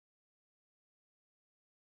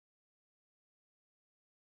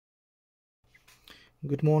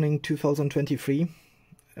Good morning 2023.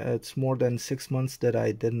 It's more than 6 months that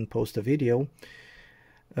I didn't post a video.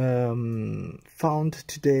 Found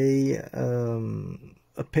today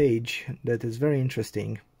a page that is very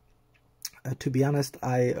interesting. To be honest,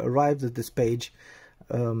 I arrived at this page.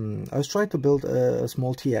 I was trying to build a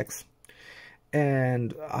small TX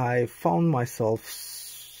and I found myself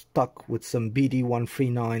stuck with some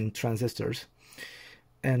BD139 transistors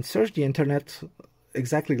and searched the internet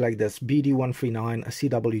exactly like this, BD139, a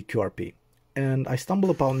CW QRP. And I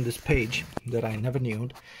stumbled upon this page that I never knew,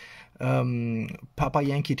 Papa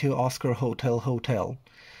Yankee 2 Oscar Hotel,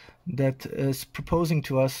 that is proposing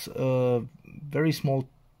to us a very small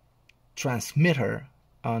transmitter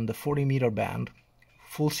on the 40-meter band,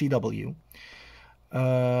 full CW,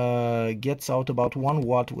 gets out about 1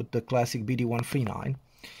 watt with the classic BD139.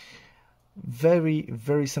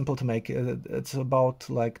 Very simple to make. It's about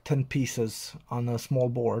like 10 pieces on a small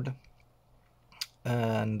board,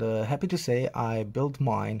 and happy to say I built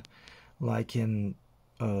mine like in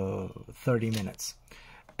 30 minutes,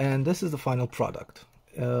 and this is the final product.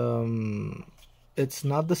 It's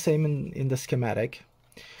not the same in the schematic.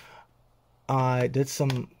 I did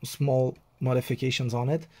some small modifications on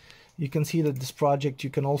it. You can see that this project you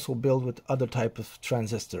can also build with other type of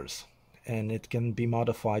transistors, and it can be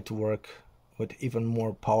modified to work with even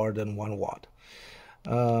more power than 1 watt.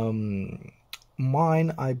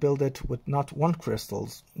 Mine, I built it with not one crystal,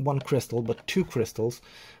 but 2 crystals,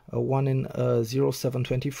 one in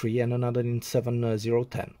 0723 and another in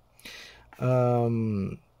 7010.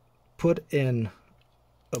 Put in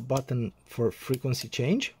a button for frequency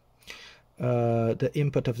change, the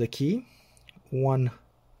input of the key, one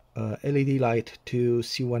LED light to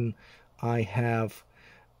see when I have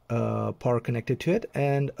power connected to it,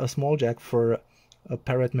 and a small jack for a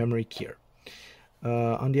parrot memory keyer.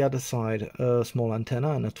 On the other side, a small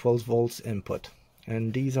antenna and a 12 volts input.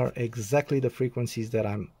 And these are exactly the frequencies that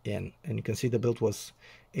I'm in. And you can see the build was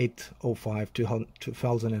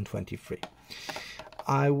 8/05/2023.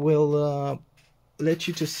 I will let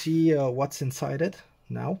you to see what's inside it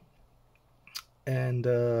now, and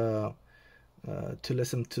to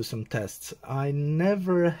listen to some tests. I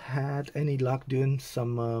never had any luck doing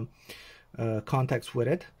some contacts with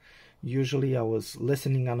it. Usually I was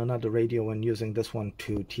listening on another radio and using this one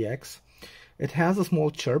to TX. It has a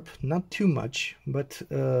small chirp, not too much, but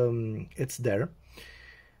it's there.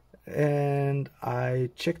 And I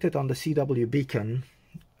checked it on the CW beacon,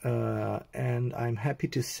 and I'm happy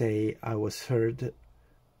to say I was heard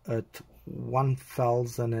at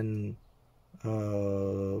 1,000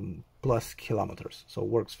 plus kilometers, so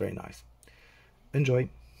works very nice. Enjoy.